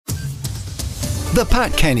The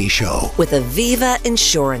Pat Kenny Show with Aviva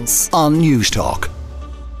Insurance on Newstalk.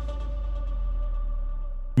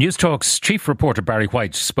 Newstalk's chief reporter Barry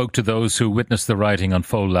White spoke to those who witnessed the rioting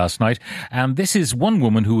unfold last night, and this is one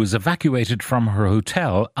woman who was evacuated from her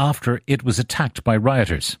hotel after it was attacked by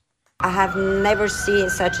rioters. I have never seen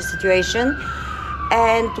such a situation,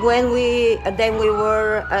 and when we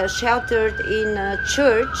were sheltered in a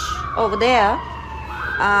church over there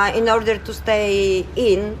in order to stay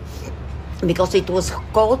in, because it was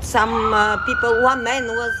cold. Some people, one man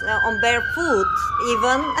was on barefoot,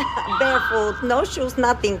 even barefoot, no shoes,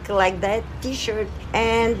 nothing like that, t-shirt.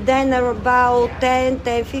 And then about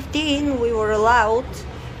 10:15, we were allowed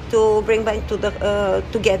to bring back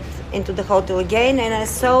to get into the hotel again. And I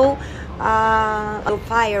saw a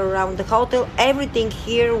fire around the hotel. Everything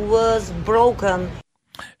here was broken.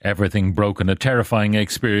 Everything broken, a terrifying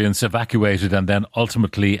experience, evacuated and then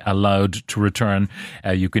ultimately allowed to return.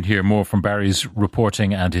 You can hear more from Barry's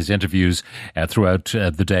reporting and his interviews throughout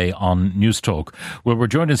the day on Newstalk. Well, we're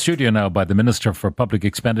joined in studio now by the Minister for Public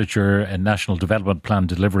Expenditure and National Development Plan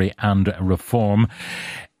Delivery and Reform.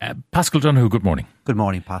 Paschal Donohoe, good morning. Good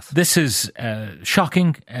morning, Pas. This is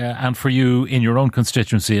shocking, and for you in your own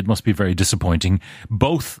constituency it must be very disappointing.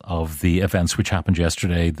 Both of the events which happened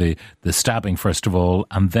yesterday, the stabbing first of all,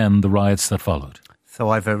 and then the riots that followed. So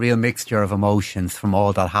I've a real mixture of emotions from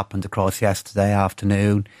all that happened across yesterday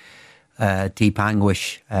afternoon. Deep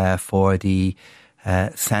anguish for the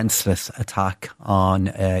senseless attack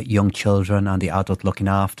on young children and the adult looking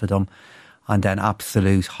after them. And then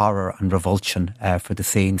absolute horror and revulsion for the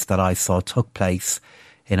scenes that I saw took place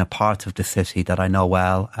in a part of the city that I know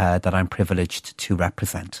well, that I'm privileged to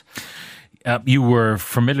represent. You were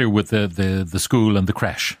familiar with the school and the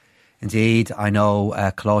creche? Indeed, I know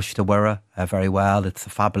Coláiste de Mhuire very well. It's a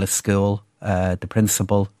fabulous school. The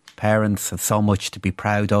principal, parents have so much to be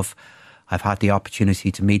proud of. I've had the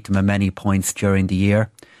opportunity to meet them at many points during the year.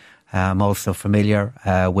 I'm also familiar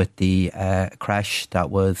with the creche that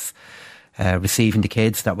was receiving the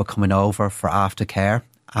kids that were coming over for aftercare,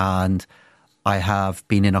 and I have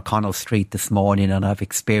been in O'Connell Street this morning and I've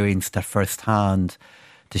experienced at first hand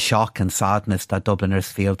the shock and sadness that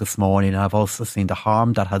Dubliners feel this morning. I've also seen the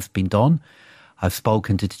harm that has been done. I've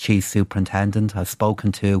spoken to the Chief Superintendent, I've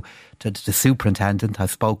spoken to the Superintendent, I've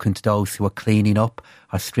spoken to those who are cleaning up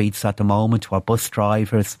our streets at the moment, to our bus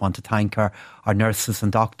drivers. Want to thank our nurses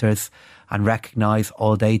and doctors and recognise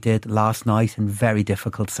all they did last night in very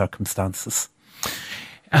difficult circumstances.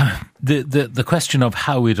 The question of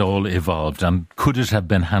how it all evolved and could it have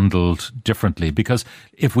been handled differently? Because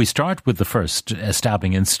if we start with the first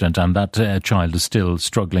stabbing incident, and that child is still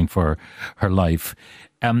struggling for her life,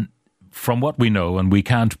 from what we know, and we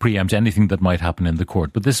can't preempt anything that might happen in the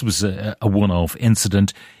court, but this was a one-off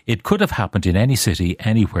incident. It could have happened in any city,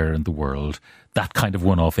 anywhere in the world, that kind of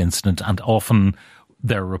one-off incident, and often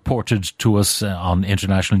they're reported to us on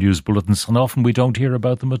international news bulletins, and often we don't hear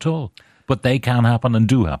about them at all. But they can happen and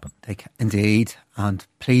do happen. They can, indeed. And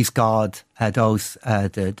please God, those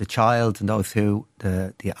the child and those who,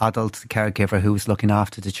 the adult, the caregiver who was looking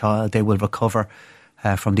after the child, they will recover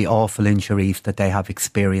from the awful injuries that they have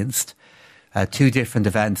experienced. Two different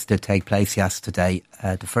events did take place yesterday.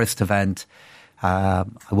 The first event, I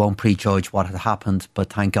won't prejudge what had happened,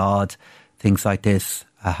 but thank God things like this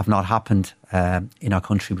have not happened in our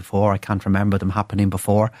country before. I can't remember them happening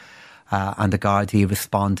before. And the Gardaí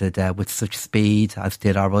responded with such speed, as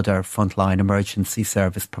did our other frontline emergency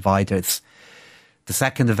service providers. The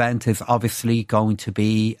second event is obviously going to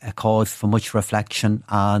be a cause for much reflection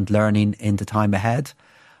and learning in the time ahead.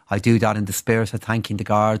 I do that in the spirit of thanking the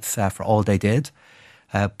Guards for all they did.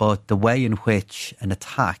 But the way in which an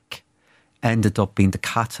attack ended up being the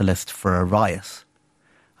catalyst for a riot,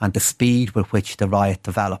 and the speed with which the riot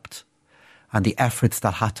developed, and the efforts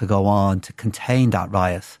that had to go on to contain that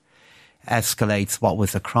riot, escalates what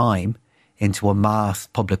was a crime into a mass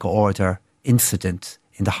public order incident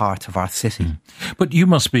in the heart of our city. But you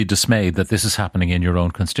must be dismayed that this is happening in your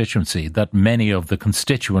own constituency, that many of the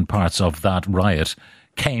constituent parts of that riot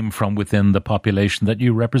came from within the population that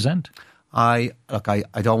you represent. I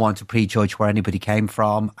don't want to prejudge where anybody came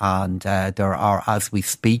from, and there are, as we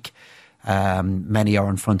speak, many are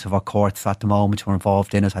in front of our courts at the moment who are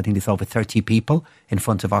involved in it. I think there's over 30 people in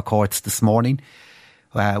front of our courts this morning.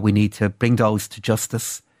 We need to bring those to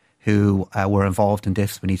justice who were involved in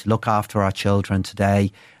this. We need to look after our children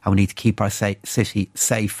today, and we need to keep our city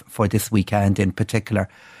safe for this weekend in particular.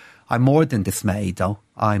 I'm more than dismayed, though.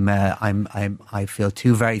 I feel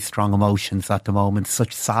two very strong emotions at the moment.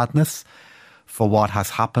 Such sadness for what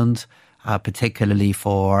has happened, particularly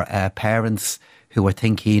for parents who were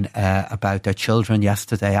thinking about their children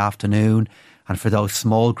yesterday afternoon and for those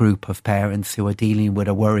small group of parents who are dealing with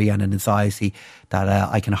a worry and an anxiety that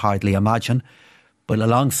I can hardly imagine. But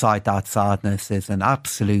alongside that sadness is an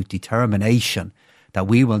absolute determination that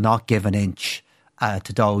we will not give an inch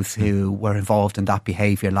to those who were involved in that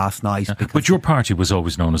behaviour last night. But your party was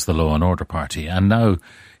always known as the Law and Order Party, and now,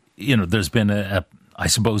 there's been a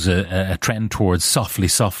trend towards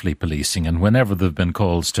softly policing, and whenever there have been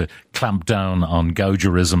calls to clamp down on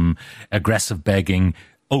gougerism, aggressive begging,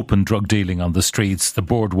 open drug dealing on the streets, the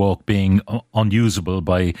boardwalk being unusable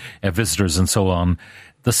by visitors and so on,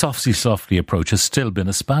 the softly approach has still been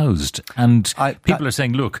espoused. And people are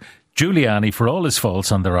saying, look, Giuliani, for all his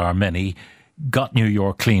faults, and there are many, got New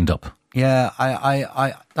York cleaned up. Yeah,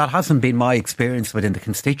 I that hasn't been my experience within the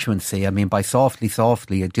constituency. I mean, by softly,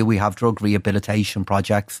 do we have drug rehabilitation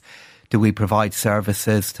projects? Do we provide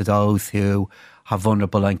services to those who have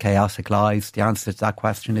vulnerable and chaotic lives? The answer to that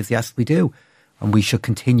question is yes, we do. And we should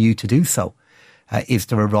continue to do so. Is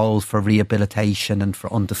there a role for rehabilitation and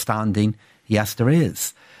for understanding? Yes, there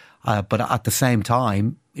is. But at the same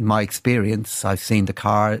time, in my experience, I've seen the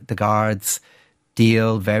guards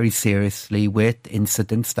deal very seriously with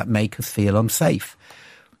incidents that make us feel unsafe.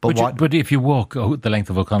 But if you walk the length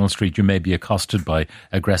of O'Connell Street, you may be accosted by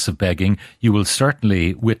aggressive begging. You will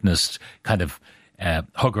certainly witness kind of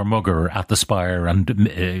hugger-mugger at the Spire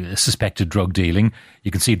and suspected drug dealing.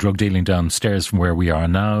 You can see drug dealing downstairs from where we are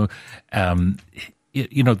now.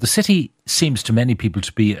 The city seems to many people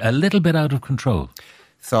to be a little bit out of control.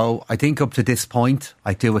 So I think up to this point,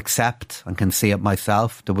 I do accept and can see it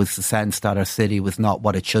myself. There was the sense that our city was not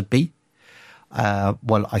what it should be.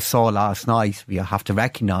 Well, I saw last night, we have to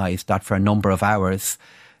recognise that for a number of hours,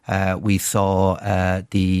 we saw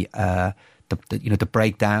the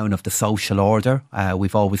breakdown of the social order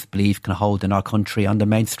we've always believed can hold in our country on the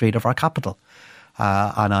main street of our capital.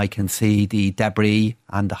 And I can see the debris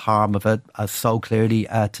and the harm of it so clearly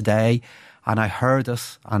today. And I heard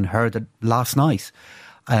it last night.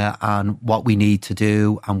 And what we need to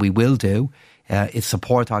do, and we will do, is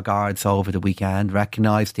support our guards over the weekend,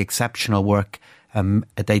 recognise the exceptional work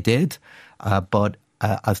they did. But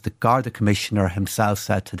as the Garda Commissioner himself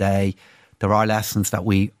said today, there are lessons that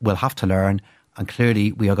we will have to learn. And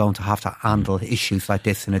clearly, we are going to have to handle issues like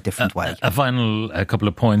this in a different way. A final couple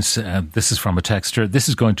of points. This is from a texter. This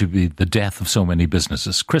is going to be the death of so many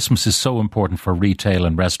businesses. Christmas is so important for retail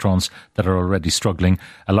and restaurants that are already struggling.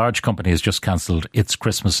 A large company has just cancelled its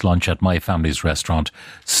Christmas lunch at my family's restaurant.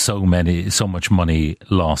 So much money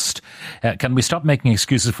lost. Can we stop making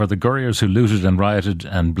excuses for the Gurriers who looted and rioted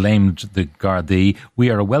and blamed the Gardaí? We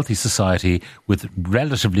are a wealthy society with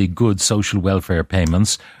relatively good social welfare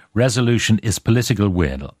payments. Resolution is political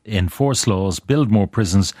will. Enforce laws, build more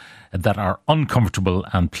prisons that are uncomfortable,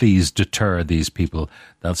 and please deter these people.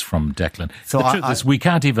 That's from Declan. So the truth is, we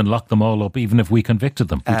can't even lock them all up, even if we convicted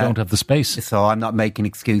them. We don't have the space. So I'm not making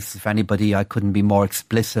excuses for anybody. I couldn't be more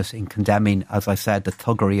explicit in condemning, as I said, the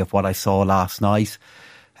thuggery of what I saw last night.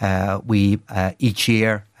 We each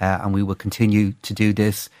year, and we will continue to do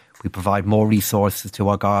this, we provide more resources to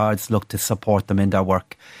our guards, look to support them in their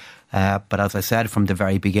work. But as I said from the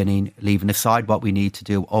very beginning, leaving aside what we need to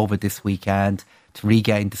do over this weekend to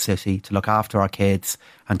regain the city, to look after our kids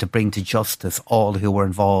and to bring to justice all who were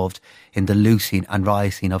involved in the looting and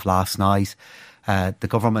rioting of last night, the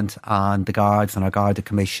government and the guards and our Garda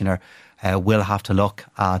Commissioner will have to look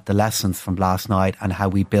at the lessons from last night and how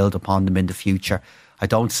we build upon them in the future. I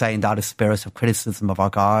don't say in that a spirit of criticism of our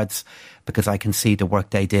guards, because I can see the work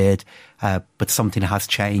they did, but something has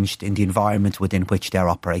changed in the environment within which they're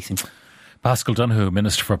operating. Paschal Donohoe,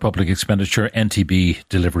 Minister for Public Expenditure, NDP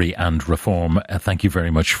Delivery and Reform. Thank you very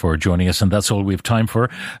much for joining us, and that's all we have time for.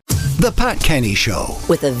 The Pat Kenny Show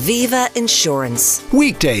with Aviva Insurance.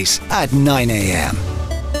 Weekdays at 9 a.m.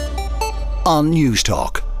 on News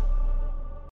Talk.